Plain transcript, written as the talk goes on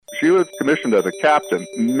She was commissioned as a captain.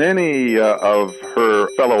 Many of her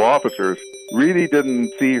fellow officers really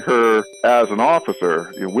didn't see her as an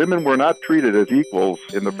officer. Women were not treated as equals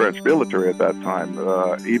in the French military at that time.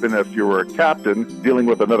 Even if you were a captain dealing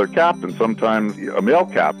with another captain, sometimes a male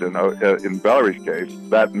captain, in Valerie's case,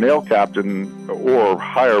 that male captain or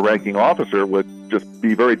higher-ranking officer would just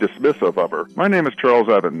be very dismissive of her. My name is Charles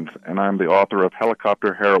Evans, and I'm the author of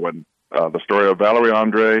Helicopter Heroine, the story of Valerie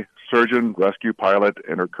Andre, surgeon, rescue pilot,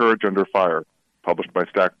 and her courage under fire, published by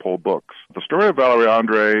Stackpole Books. The story of Valerie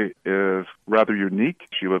Andre is rather unique.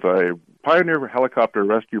 She was a pioneer helicopter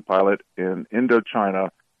rescue pilot in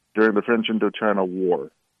Indochina during the French Indochina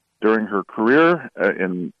War. During her career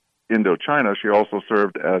in Indochina, she also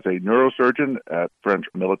served as a neurosurgeon at French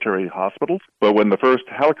military hospitals. But when the first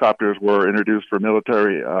helicopters were introduced for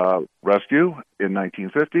military rescue in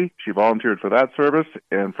 1950, she volunteered for that service,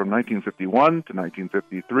 and from 1951 to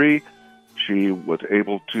 1953, she was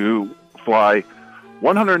able to fly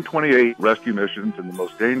 128 rescue missions in the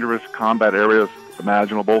most dangerous combat areas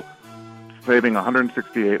imaginable, saving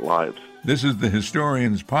 168 lives. This is the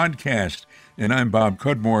Historians Podcast, and I'm Bob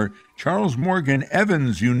Cudmore. Charles Morgan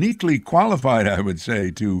Evans, uniquely qualified, I would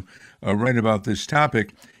say, to write about this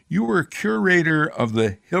topic. You were curator of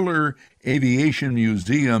the Hiller Aviation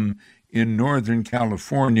Museum in Northern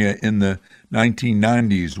California in the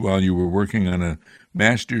 1990s while you were working on a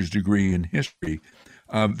master's degree in history.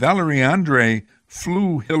 Valerie Andre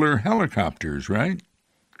flew Hiller helicopters, right?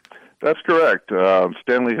 That's correct.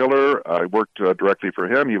 Stanley Hiller, I worked directly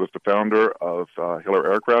for him. He was the founder of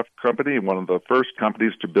Hiller Aircraft Company, one of the first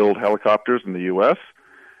companies to build helicopters in the U.S.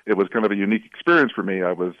 It was kind of a unique experience for me.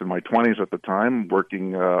 I was in my 20s at the time,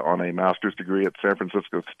 working on a master's degree at San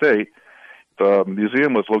Francisco State. The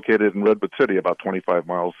museum was located in Redwood City, about 25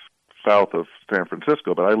 miles south of San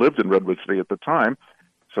Francisco, but I lived in Redwood City at the time,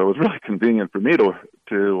 so it was really convenient for me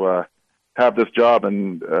to have this job,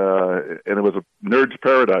 and it was a nerd's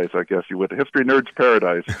paradise, I guess you would. History nerd's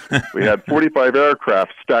paradise. We had 45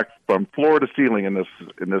 aircraft stacked from floor to ceiling in this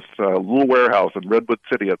little warehouse in Redwood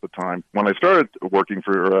City at the time. When I started working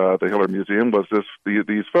for the Hiller Museum, was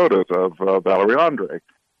these photos of Valerie Andre.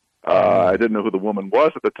 I didn't know who the woman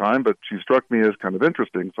was at the time, but she struck me as kind of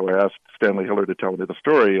interesting, so I asked Stanley Hiller to tell me the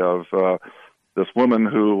story of this woman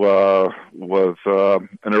who was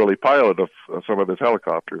an early pilot of some of his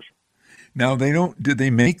helicopters. Now, did they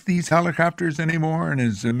make these helicopters anymore, and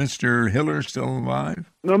is Mr. Hiller still alive?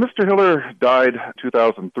 No, Mr. Hiller died in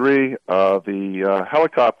 2003. The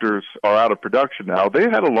helicopters are out of production now. They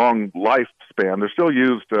had a long lifespan. They're still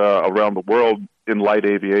used around the world in light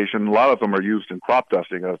aviation. A lot of them are used in crop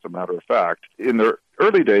dusting, as a matter of fact. In their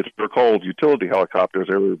early days, they were called utility helicopters.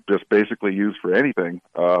 They were just basically used for anything,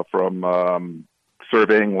 from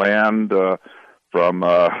surveying land, from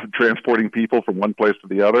transporting people from one place to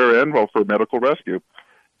the other, and, for medical rescue.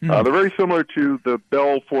 They're very similar to the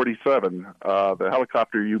Bell 47, the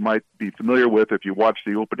helicopter you might be familiar with if you watch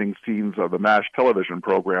the opening scenes of the MASH television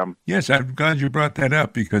program. Yes, I'm glad you brought that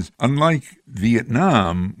up, because unlike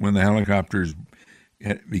Vietnam, when the helicopters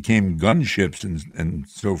became gunships and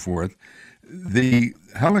so forth, the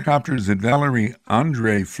helicopters that Valerie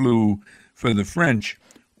Andre flew for the French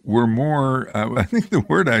were more, I think the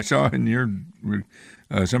word I saw in your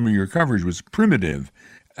some of your coverage was primitive.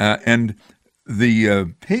 And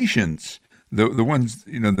the patients, the ones,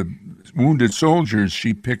 the wounded soldiers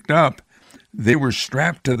she picked up, they were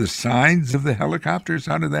strapped to the sides of the helicopters.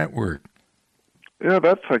 How did that work? Yeah,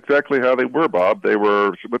 that's exactly how they were, Bob. They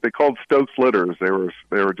were what they called Stokes litters. They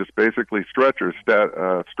were just basically stretchers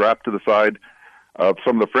strapped to the side of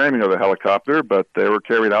some of the framing of the helicopter, but they were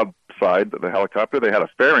carried outside the helicopter. They had a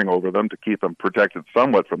fairing over them to keep them protected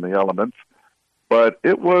somewhat from the elements. But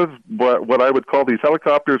it was what I would call, these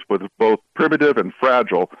helicopters was both primitive and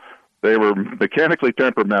fragile. They were mechanically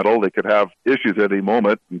temperamental. They could have issues at any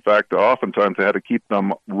moment. In fact, oftentimes they had to keep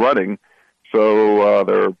them running. So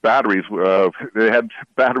their batteries, they had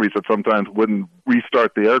batteries that sometimes wouldn't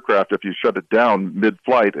restart the aircraft if you shut it down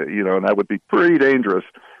mid-flight, and that would be pretty dangerous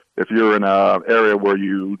if you're in an area where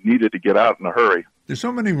you needed to get out in a hurry. There's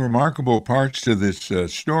so many remarkable parts to this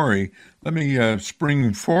story. Let me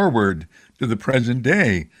spring forward to the present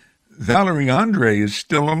day. Valerie Andre is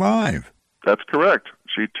still alive. That's correct.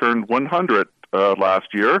 She turned 100 last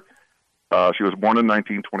year. She was born in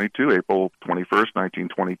 1922, April 21st,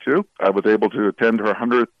 1922. I was able to attend her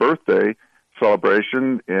 100th birthday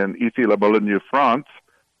celebration in Issy-les-Moulineaux, France,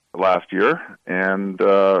 last year, and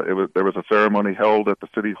there was a ceremony held at the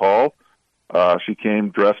City Hall. She came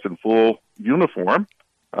dressed in full uniform.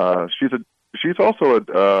 She's also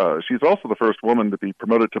the first woman to be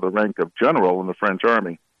promoted to the rank of general in the French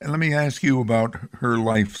Army. And let me ask you about her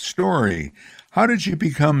life story. How did she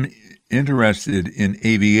become interested in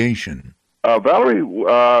aviation? Valerie,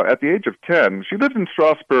 at the age of 10, she lived in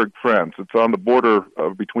Strasbourg, France. It's on the border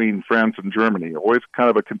between France and Germany, always kind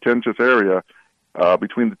of a contentious area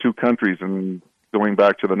between the two countries and going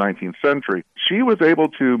back to the 19th century. She was able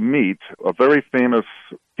to meet a very famous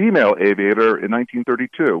female aviator in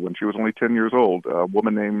 1932 when she was only 10 years old, a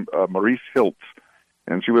woman named Maurice Hiltz.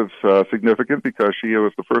 And she was significant because she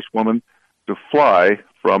was the first woman to fly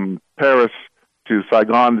from Paris to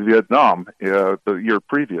Saigon, Vietnam, the year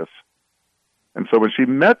previous. And so when she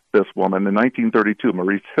met this woman in 1932,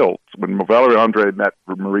 Maurice Hiltz, when Valerie André met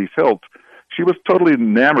Maurice Hiltz, she was totally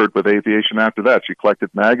enamored with aviation after that. She collected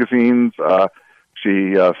magazines.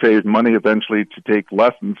 She saved money eventually to take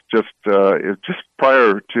lessons just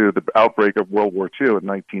prior to the outbreak of World War II in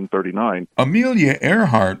 1939. Amelia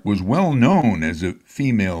Earhart was well known as a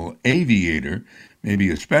female aviator, maybe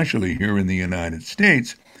especially here in the United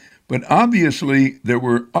States, but obviously there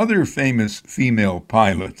were other famous female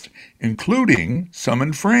pilots, including some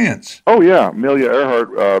in France. Oh, yeah, Amelia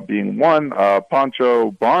Earhart being one.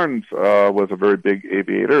 Pancho Barnes was a very big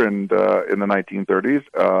aviator in the 1930s,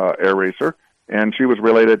 air racer. And she was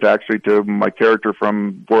related actually to my character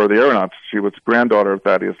from War of the Aeronauts. She was granddaughter of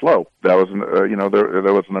Thaddeus Lowe. That was,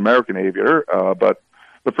 there was an American aviator, but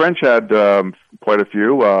the French had quite a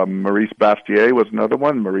few. Maurice Bastier was another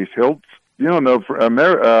one. Maurice Hiltz.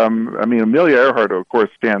 Amelia Earhart, of course,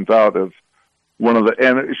 stands out as one of the,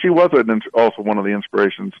 and she was also one of the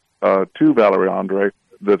inspirations to Valerie André.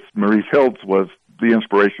 That Maurice Hiltz was the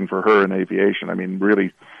inspiration for her in aviation. I mean,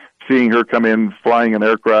 really seeing her come in, flying an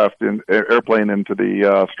airplane into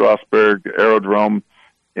the Strasbourg Aerodrome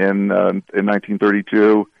in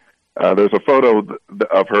 1932. There's a photo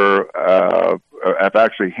of her of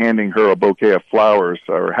actually handing her a bouquet of flowers,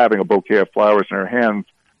 or having a bouquet of flowers in her hands.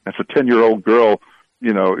 As a 10-year-old girl,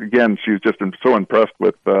 again, she was just so impressed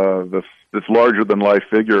with this larger-than-life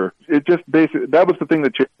figure. It just basically, that was the thing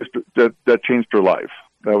that changed her life.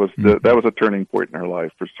 That was that was a turning point in her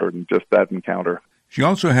life for certain. Just that encounter. She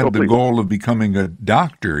also had the goal of becoming a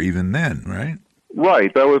doctor even then, right?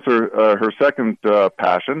 Right. That was her second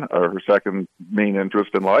passion, or her second main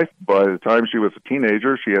interest in life. By the time she was a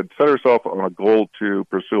teenager, she had set herself on a goal to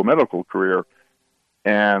pursue a medical career.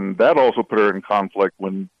 And that also put her in conflict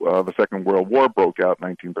when the Second World War broke out in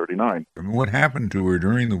 1939. What happened to her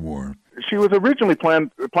during the war? She was originally planning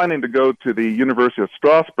to go to the University of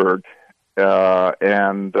Strasbourg,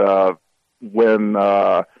 and when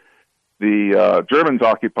the Germans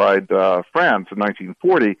occupied France in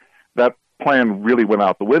 1940, that plan really went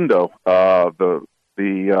out the window. The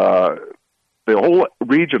whole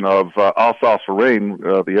region of Alsace-Lorraine,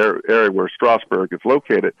 the area where Strasbourg is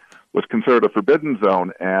located, was considered a forbidden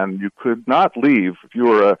zone, and you could not leave. If you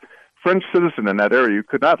were a French citizen in that area, you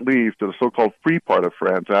could not leave to the so-called free part of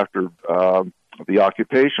France after the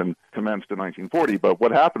occupation commenced in 1940. But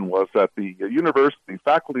what happened was that the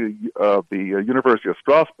faculty of the University of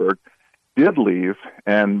Strasbourg did leave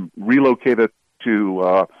and relocated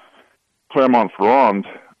to Clermont-Ferrand,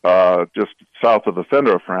 just south of the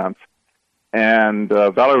center of France. And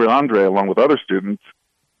Valerie André, along with other students,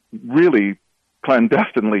 really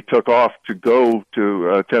clandestinely took off to go to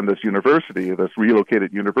attend this university, this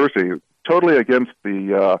relocated university, totally against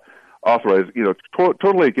the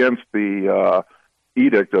totally against the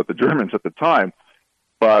edict of the Germans at the time.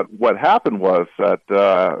 But what happened was that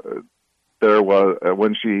there was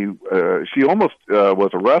when she almost was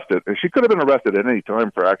arrested. She could have been arrested at any time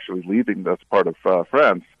for actually leaving this part of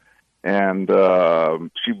France, and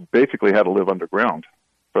she basically had to live underground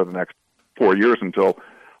for the next 4 years until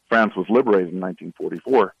France was liberated in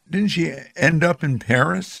 1944. Didn't she end up in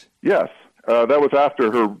Paris? Yes. That was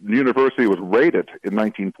after her university was raided in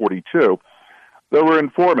 1942. There were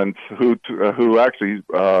informants who actually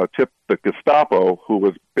tipped the Gestapo, who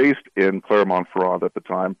was based in Clermont-Ferrand at the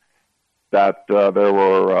time, that there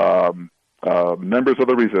were members of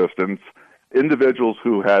the resistance, individuals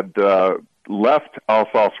who had left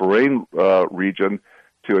Alsace-Lorraine region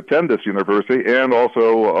to attend this university, and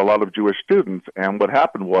also a lot of Jewish students. And what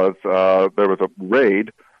happened was there was a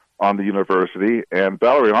raid on the university, and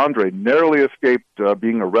Valerie André narrowly escaped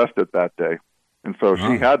being arrested that day. And so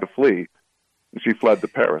she had to flee, and she fled to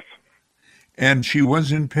Paris. And she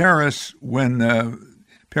was in Paris when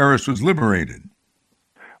Paris was liberated.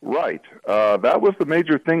 Right. That was the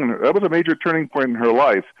major thing. That was a major turning point in her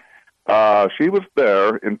life. She was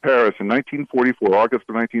there in Paris in 1944, August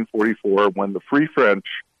of 1944, when the Free French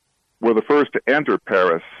were the first to enter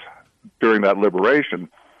Paris during that liberation.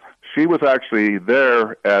 She was actually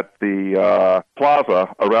there at the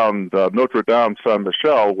plaza around Notre Dame Saint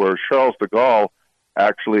Michel, where Charles de Gaulle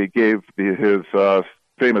actually gave his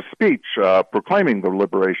famous speech proclaiming the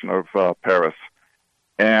liberation of Paris.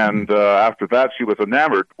 And after that, she was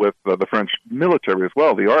enamored with the French military as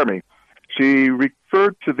well, the army. She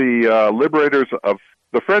referred to the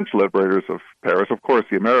French liberators of Paris. Of course,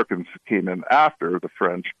 the Americans came in after the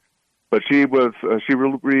French, but she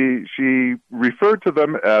referred to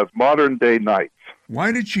them as modern-day knights.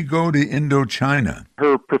 Why did she go to Indochina?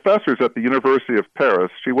 Her professors at the University of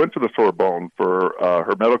Paris, she went to the Sorbonne for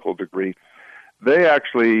her medical degree. They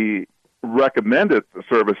actually recommended the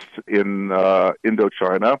service in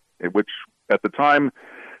Indochina, which at the time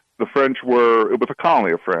it was a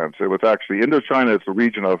colony of France. It was actually, Indochina is the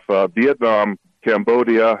region of Vietnam,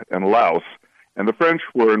 Cambodia, and Laos. And the French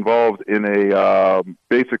were involved in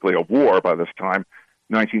basically a war by this time,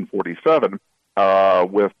 1947,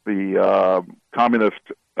 with the communist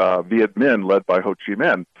Viet Minh led by Ho Chi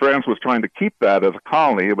Minh. France was trying to keep that as a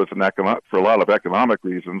colony. It was for a lot of economic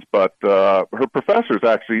reasons, but her professors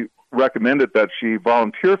actually recommended that she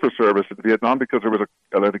volunteer for service in Vietnam because there was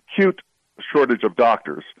an acute shortage of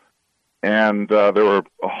doctors, and there were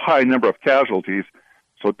a high number of casualties,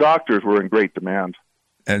 so doctors were in great demand.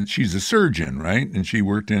 And she's a surgeon, right? And she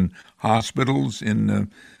worked in hospitals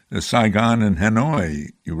in Saigon and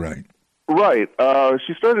Hanoi, you write. Right.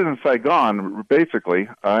 She started in Saigon, basically,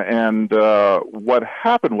 and what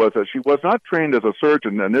happened was that she was not trained as a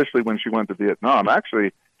surgeon initially when she went to Vietnam.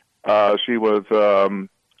 Actually, she was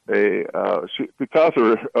because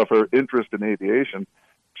of her interest in aviation,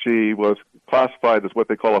 she was classified as what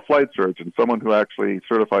they call a flight surgeon, someone who actually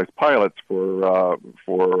certifies pilots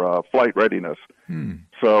for flight readiness.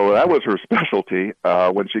 So that was her specialty.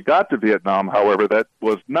 When she got to Vietnam, however, that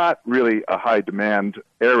was not really a high demand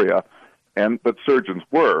area, but surgeons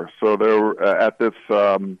were. So there were, at this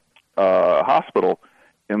hospital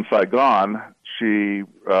in Saigon, she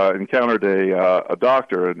encountered a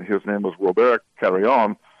doctor, and his name was Robert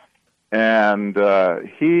Carillon, and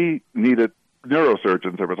he needed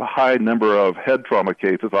neurosurgeons. There was a high number of head trauma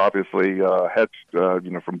cases, obviously heads,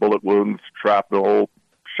 from bullet wounds, shrapnel,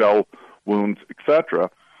 shell wounds,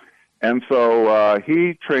 etc. And so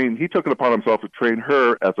he took it upon himself to train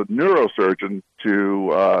her as a neurosurgeon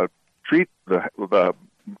to treat the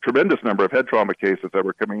tremendous number of head trauma cases that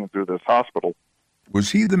were coming in through this hospital.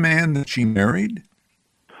 Was he the man that she married?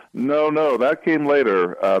 No, that came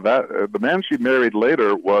later. The man she married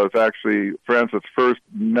later was actually France's first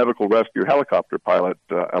medical rescue helicopter pilot,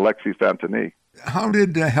 Alexis Santini. How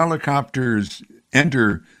did helicopters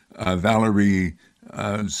enter Valerie's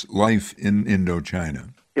life in Indochina?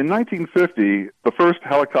 In 1950, the first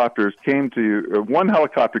helicopters one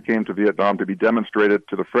helicopter came to Vietnam to be demonstrated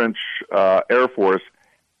to the French Air Force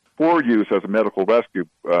for use as a medical rescue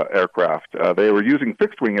aircraft. They were using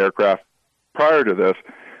fixed-wing aircraft prior to this,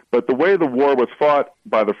 but the way the war was fought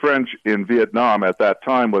by the French in Vietnam at that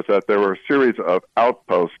time was that there were a series of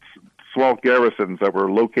outposts, small garrisons that were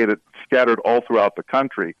scattered all throughout the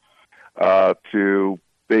country to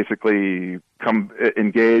basically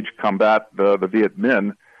combat the Viet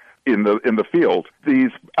Minh in the field.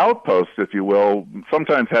 These outposts, if you will,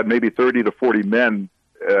 sometimes had maybe 30 to 40 men,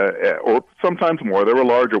 or sometimes more. There were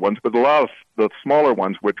larger ones, but a lot of the smaller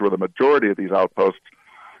ones, which were the majority of these outposts,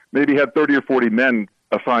 maybe had 30 or 40 men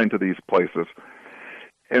assigned to these places.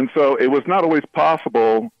 And so it was not always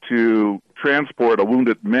possible to transport a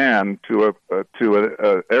wounded man to an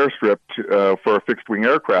airstrip for a fixed-wing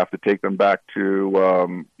aircraft to take them back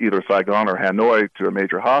to either Saigon or Hanoi to a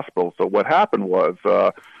major hospital. So what happened was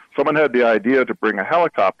someone had the idea to bring a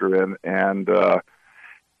helicopter in, and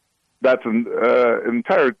that's an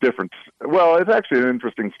entire different... Well, it's actually an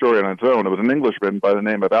interesting story on its own. It was an Englishman by the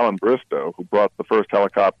name of Alan Bristow who brought the first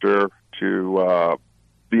helicopter to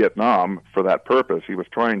Vietnam for that purpose. He was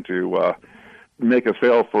trying to make a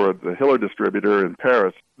sale for the Hiller distributor in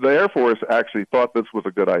Paris. The Air Force actually thought this was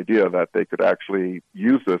a good idea, that they could actually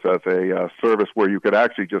use this as a service where you could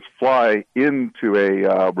actually just fly into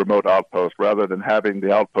a remote outpost rather than having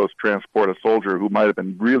the outpost transport a soldier who might have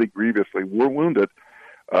been really grievously wounded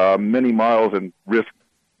many miles and risk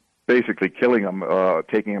basically killing him,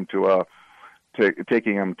 taking him to a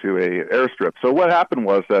airstrip. So what happened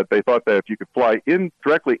was that they thought that if you could fly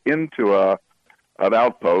directly into an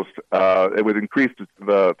outpost, it would increase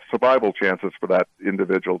the survival chances for that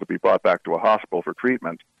individual to be brought back to a hospital for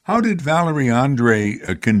treatment. How did Valérie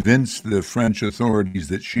André convince the French authorities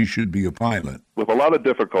that she should be a pilot? With a lot of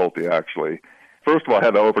difficulty, actually. First of all, I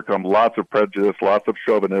had to overcome lots of prejudice, lots of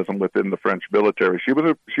chauvinism within the French military. She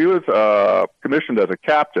was commissioned as a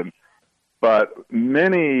captain but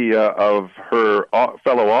many of her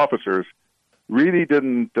fellow officers really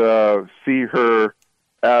didn't see her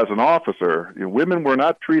as an officer. Women were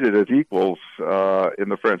not treated as equals in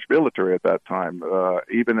the French military at that time.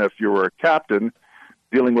 Even if you were a captain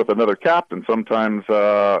dealing with another captain, sometimes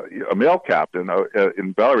a male captain,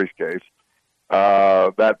 in Valerie's case,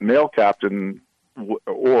 that male captain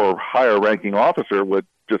or higher-ranking officer would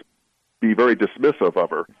just be very dismissive of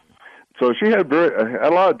her. So she had a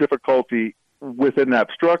lot of difficulty within that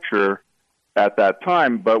structure at that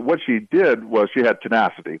time, but what she did was she had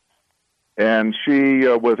tenacity. And she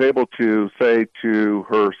was able to say to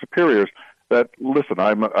her superiors that, listen,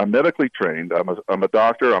 I'm medically trained. I'm a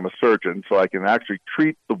doctor. I'm a surgeon, so I can actually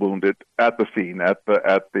treat the wounded at the scene, at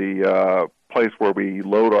the place where we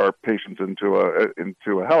load our patients into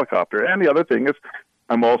a helicopter. And the other thing is,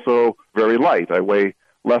 I'm also very light. I weigh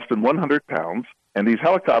less than 100 pounds. And these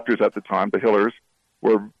helicopters at the time, the Hillers,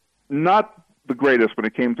 were not the greatest when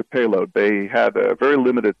it came to payload. They had a very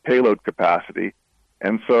limited payload capacity,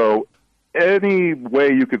 and so any way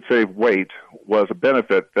you could save weight was a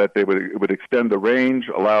benefit. That it would extend the range,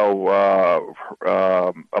 allow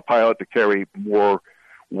a pilot to carry more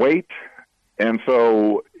weight. And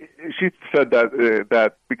so she said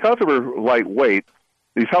that because of her light weight,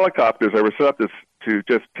 these helicopters that were set up to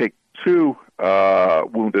just take two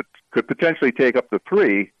wounded could potentially take up to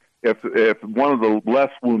three if one of the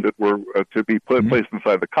less wounded were to be placed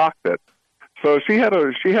inside the cockpit. So she had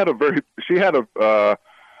a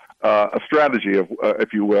strategy of,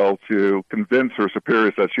 if you will, to convince her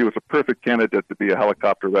superiors that she was a perfect candidate to be a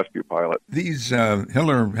helicopter rescue pilot. These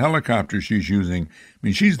Hiller helicopters she's using, I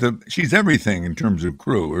mean, she's everything in terms of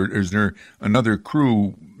crew. Or is there another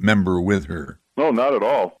crew member with her? No, not at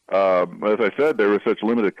all. As I said, there was such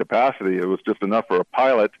limited capacity. It was just enough for a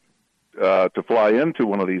pilot to fly into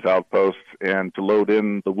one of these outposts and to load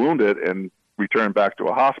in the wounded and return back to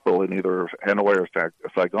a hospital in either Hanoi or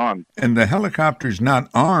Saigon. And the helicopter's not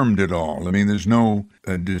armed at all. I mean, there's no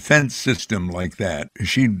defense system like that.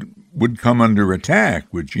 She would come under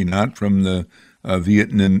attack, would she not, from the Viet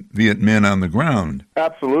Minh on the ground?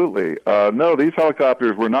 Absolutely. No, these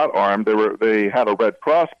helicopters were not armed. They had a red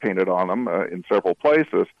cross painted on them in several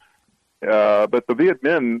places. But the Viet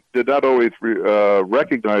Minh did not always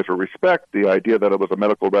recognize or respect the idea that it was a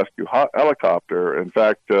medical rescue helicopter. In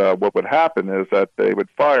fact, what would happen is that they would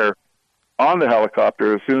fire on the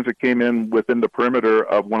helicopter as soon as it came in within the perimeter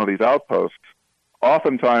of one of these outposts.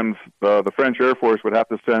 Oftentimes, the French Air Force would have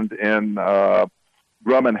to send in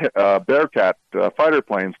Grumman Bearcat fighter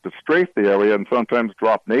planes to strafe the area and sometimes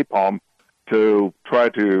drop napalm to try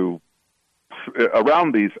to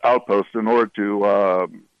around these outposts in order to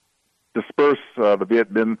disperse the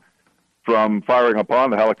Viet Minh from firing upon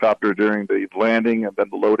the helicopter during the landing and then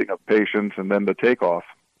the loading of patients and then the takeoff.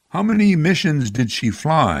 How many missions did she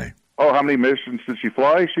fly? Oh, how many missions did she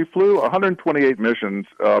fly? She flew 128 missions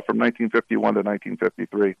from 1951 to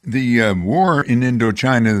 1953. The war in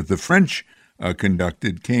Indochina that the French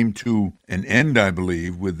conducted came to an end, I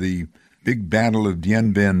believe, with the big battle of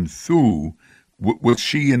Dien Bien Phu. Was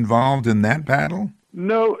she involved in that battle?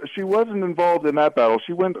 No, she wasn't involved in that battle.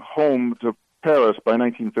 She went home to Paris by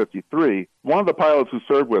 1953. One of the pilots who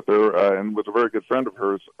served with her and was a very good friend of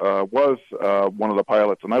hers was one of the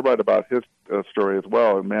pilots, and I write about his story as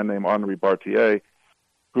well, a man named Henri Bartier,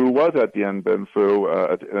 who was at Dien Bien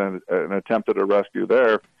Phu and attempted a rescue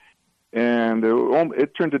there. And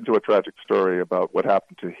it turned into a tragic story about what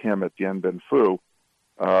happened to him at Dien Bien Phu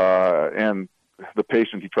and the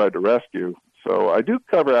patient he tried to rescue. So I do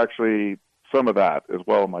cover actually some of that as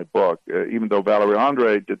well in my book, even though Valerie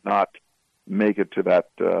André did not make it to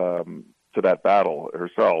that battle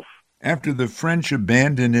herself. After the French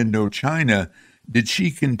abandoned Indochina, did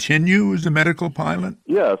she continue as a medical pilot?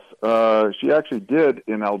 Yes, she actually did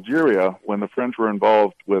in Algeria when the French were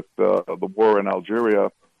involved with the war in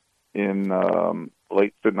Algeria in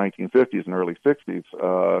late 1950s and early 60s.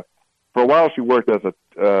 For a while, she worked as a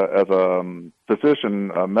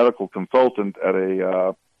physician, a medical consultant at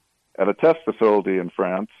a test facility in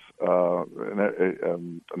France,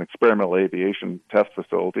 an experimental aviation test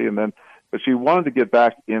facility, but she wanted to get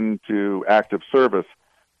back into active service.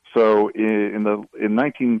 So in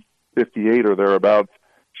 1958 or thereabouts,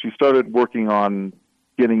 she started working on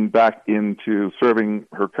getting back into serving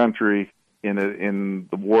her country in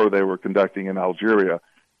the war they were conducting in Algeria.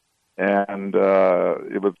 And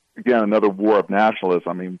it was, again, another war of nationalism.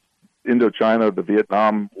 I mean, Indochina, the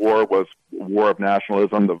Vietnam War was a war of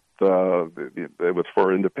nationalism. It was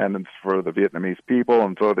for independence for the Vietnamese people,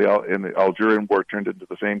 and so the Algerian War turned into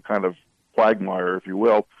the same kind of quagmire, if you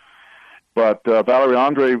will. But Valerie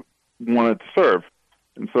André wanted to serve,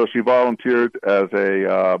 And so she volunteered as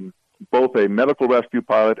both a medical rescue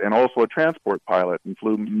pilot and also a transport pilot, and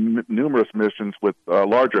flew numerous missions with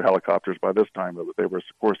larger helicopters. By this time, they were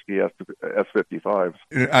Sikorsky S-55s.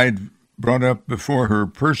 I'd brought up before her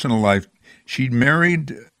personal life. She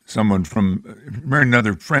married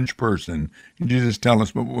another French person. Can you just tell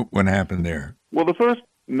us what happened there? Well, the first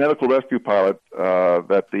medical rescue pilot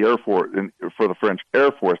that the Air Force, for the French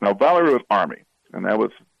Air Force, now Valerie was Army, and that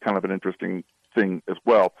was kind of an interesting thing as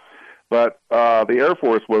well. But the Air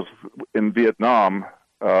Force was in Vietnam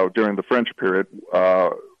during the French period,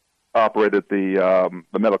 operated the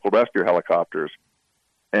medical rescue helicopters.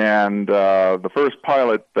 And the first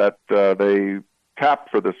pilot that they tapped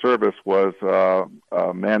for the service was a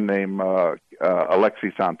man named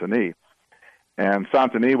Alexis Saint-Denis. And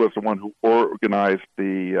Saint-Denis was the one who organized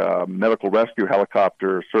the medical rescue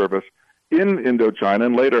helicopter service in Indochina,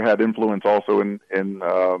 and later had influence also in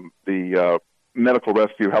the medical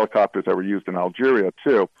rescue helicopters that were used in Algeria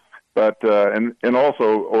too, but and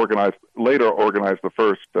also organized the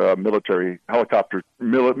first military helicopter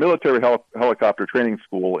training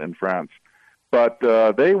school in France. But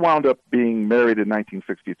they wound up being married in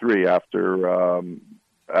 1963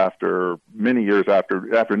 after many years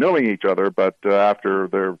after knowing each other, but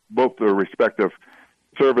after both their respective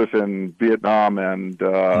service in Vietnam and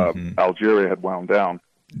Algeria had wound down.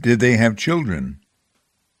 Did they have children?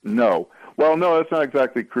 No. Well, no, that's not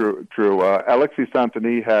exactly true. Alexis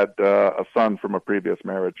Saint-Denis had a son from a previous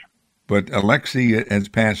marriage. But Alexis has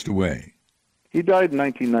passed away. He died in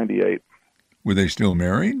 1998. Were they still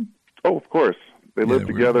married? Oh, of course. They lived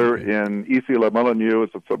together in Issy-les-Moulineaux,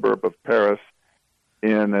 it's a suburb of Paris,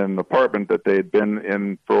 in an apartment that they had been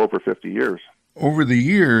in for over 50 years. Over the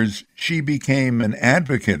years, she became an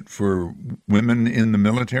advocate for women in the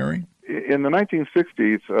military? In the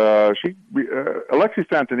 1960s, Alexis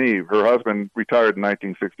Saint-Denis, her husband, retired in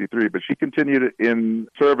 1963, but she continued in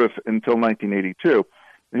service until 1982.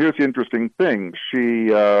 And here's the interesting thing. She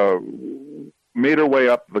made her way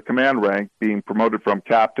up the command rank, being promoted from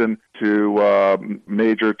captain to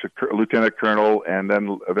major to lieutenant colonel, and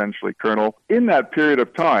then eventually colonel. In that period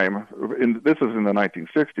of time, this is in the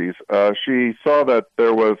 1960s, she saw that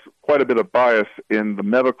there was quite a bit of bias in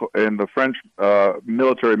the French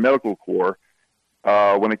military medical corps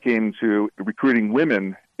when it came to recruiting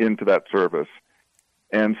women into that service.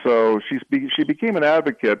 And so she became an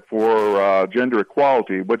advocate for gender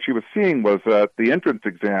equality. What she was seeing was that the entrance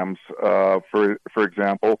exams, for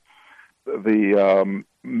example, the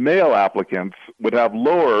male applicants would have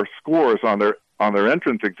lower scores on their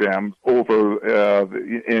entrance exams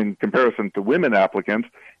in comparison to women applicants.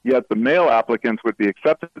 Yet the male applicants would be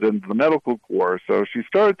accepted into the medical corps. So she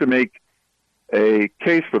started to make a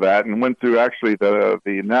case for that, and went through actually the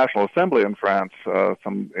National Assembly in France. The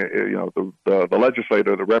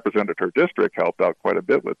legislator that represented her district helped out quite a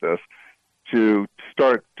bit with this to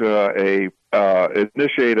start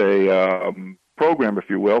initiate a program, if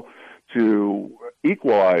you will, to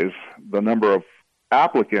equalize the number of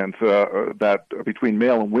applicants that between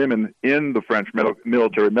male and women in the French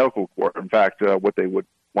military medical corps. In fact, what they would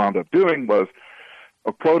wound up doing was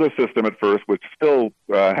a quota system at first, which still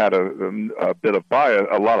had a bit of bias,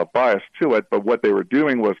 a lot of bias to it. But what they were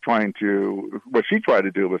doing was what she tried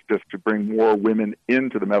to do was just to bring more women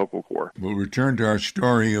into the medical corps. We'll return to our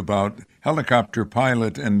story about helicopter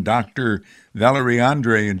pilot and Dr. Valerie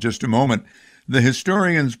Andre in just a moment. The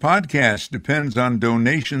Historians Podcast depends on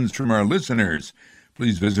donations from our listeners.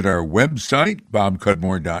 Please visit our website,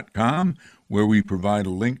 bobcudmore.com, where we provide a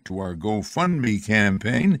link to our GoFundMe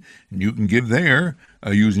campaign, and you can give there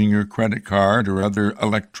using your credit card or other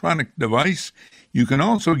electronic device. You can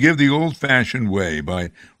also give the old-fashioned way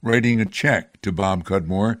by writing a check to Bob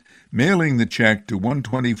Cudmore, mailing the check to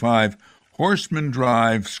 125 Horseman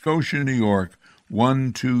Drive, Scotia, New York,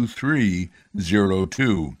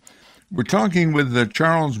 12302. We're talking with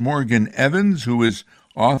Charles Morgan Evans, who is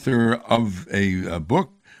author of a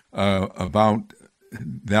book about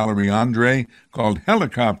Valerie Andre called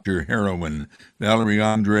Helicopter Heroine, Valerie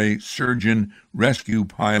Andre, surgeon, rescue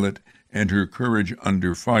pilot, and her courage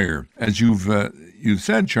under fire. As you've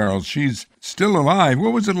said, Charles, she's still alive.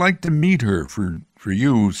 What was it like to meet her for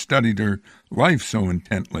you, who studied her life so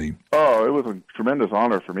intently? Oh, it was a tremendous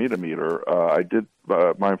honor for me to meet her. I did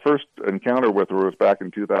my first encounter with her was back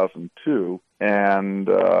in 2002, and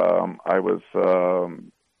I was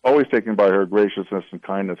always taken by her graciousness and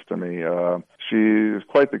kindness to me. She's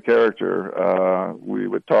quite the character. We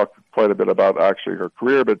would talk quite a bit about actually her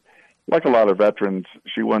career, but like a lot of veterans,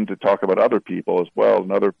 she wanted to talk about other people as well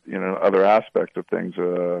and other aspects of things.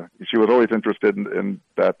 She was always interested in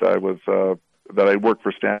that I was that I worked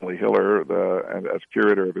for Stanley Hiller as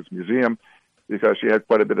curator of his museum, because she had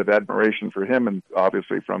quite a bit of admiration for him, and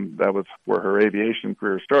obviously that was where her aviation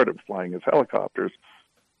career started, flying his helicopters.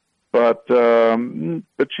 But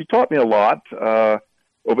she taught me a lot.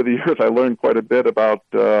 Over the years, I learned quite a bit about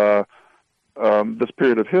this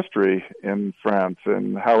period of history in France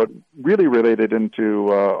and how it really related into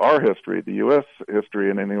our history, the U.S. history,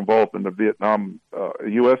 and the involvement of Vietnam,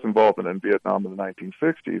 U.S. involvement in Vietnam in the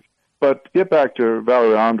 1960s. But to get back to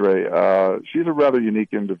Valerie Andre, she's a rather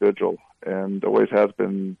unique individual and always has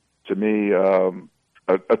been, to me,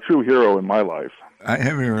 a true hero in my life. I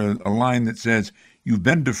have here a line that says, "You've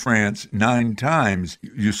been to France 9 times.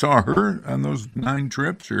 You saw her on those 9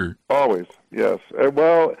 trips, or?" Always, yes.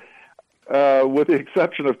 Well, with the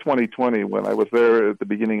exception of 2020, when I was there at the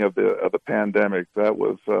beginning of the pandemic, that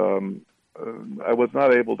was I was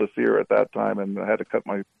not able to see her at that time, and I had to cut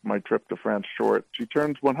my trip to France short. She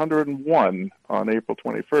turns 101 on April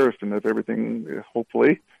 21st, and if everything,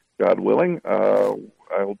 hopefully, God willing,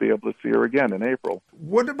 I will be able to see her again in April.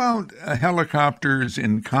 What about helicopters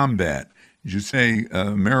in combat? As you say,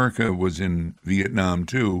 America was in Vietnam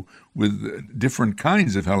too, with different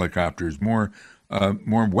kinds of helicopters, more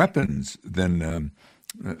weapons than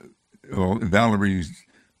Valerie's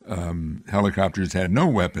helicopters had no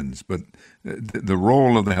weapons, but the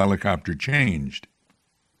role of the helicopter changed.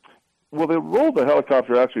 Well, the role of the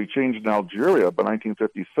helicopter actually changed in Algeria by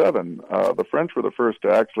 1957. The French were the first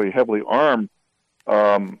to actually heavily arm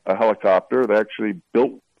a helicopter. They actually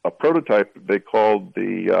built a prototype they called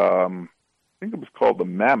I think it was called the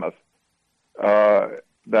Mammoth,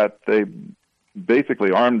 that they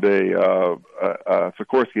basically armed a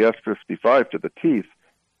Sikorsky S-55 to the teeth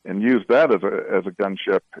and used that as a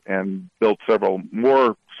gunship, and built several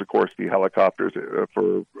more Sikorsky helicopters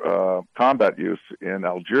for combat use in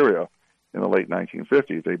Algeria in the late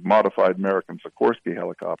 1950s. They modified American Sikorsky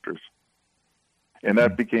helicopters. And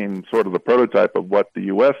that became sort of the prototype of what the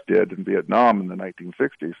U.S. did in Vietnam in the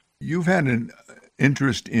 1960s. You've had an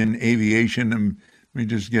interest in aviation. And let me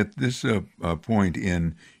just get this point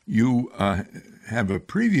in. You have a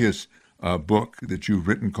previous book that you've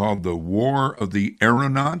written called The War of the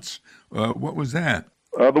Aeronauts. What was that?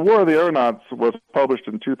 The War of the Aeronauts was published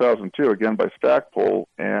in 2002, again by Stackpole,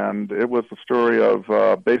 and it was the story of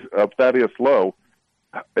Thaddeus Lowe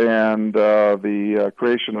and the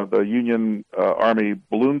creation of the Union Army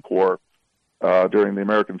Balloon Corps during the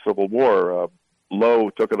American Civil War. Lowe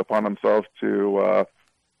took it upon himself to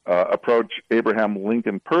approach Abraham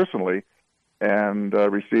Lincoln personally and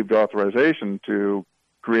received authorization to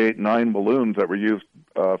create 9 balloons that were used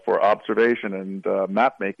for observation and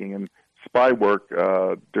map making and spy work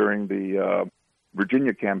during the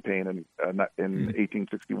Virginia campaign in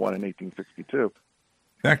 1861 and 1862.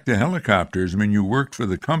 Back to helicopters. I mean, you worked for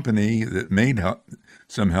the company that made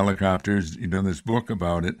some helicopters. You've done this book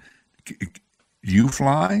about it. Do you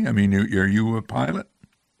fly? I mean, are you a pilot?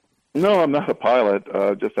 No, I'm not a pilot.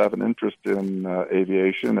 Just have an interest in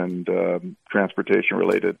aviation and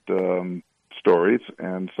transportation-related stories.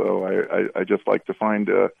 And so I just like to find...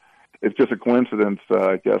 it's just a coincidence,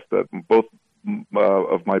 I guess, that both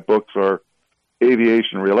of my books are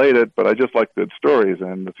aviation-related, but I just like good stories,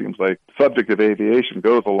 and it seems like the subject of aviation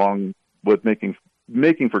goes along with making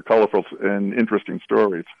for colorful and interesting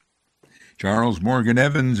stories. Charles Morgan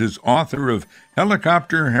Evans is author of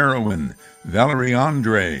Helicopter Heroine, Valerie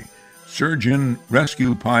Andre, surgeon,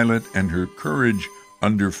 rescue pilot, and her courage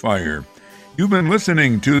under fire. You've been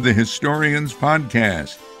listening to the Historians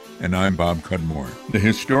Podcast, and I'm Bob Cudmore. The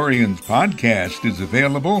Historians Podcast is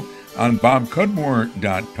available on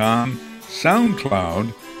bobcudmore.com,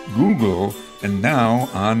 SoundCloud, Google, and now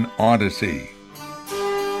on Odyssey.